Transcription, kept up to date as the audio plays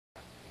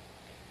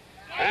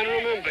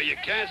longer. You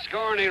can't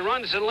score any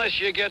runs unless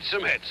you get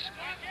some hits.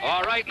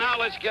 All right, now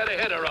let's get a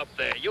hitter up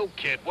there. You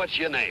kid, what's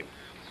your name?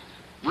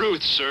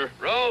 Ruth, sir.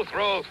 Ruth,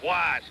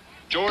 what?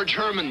 George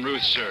Herman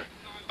Ruth, sir.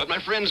 But my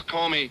friends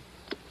call me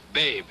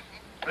Babe.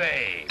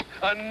 Babe.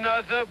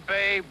 Another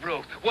Babe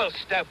Ruth. Well,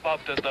 step up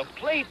to the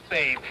plate,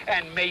 Babe,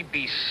 and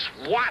maybe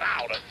swat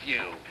out a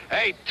few.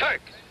 Hey,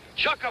 Turk,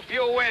 chuck a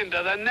few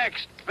into the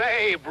next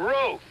Babe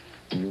Ruth.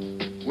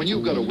 When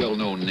you've got a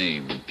well-known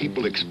name,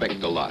 people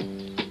expect a lot. You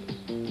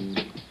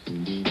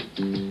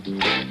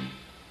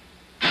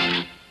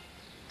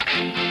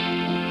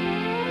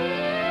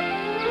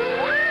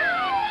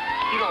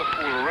don't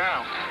fool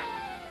around.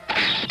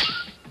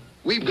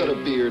 We've got a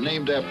beer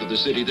named after the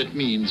city that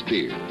means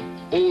beer.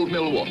 Old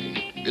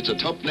Milwaukee. It's a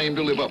tough name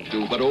to live up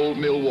to, but Old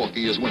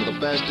Milwaukee is one of the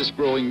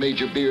fastest-growing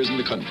major beers in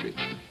the country.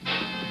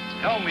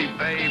 Tell me,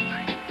 Babe,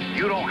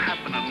 you don't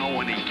happen to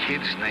know any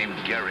kids named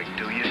Garrick,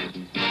 do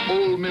you?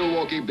 Old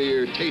Milwaukee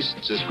beer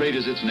tastes as great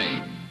as its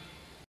name.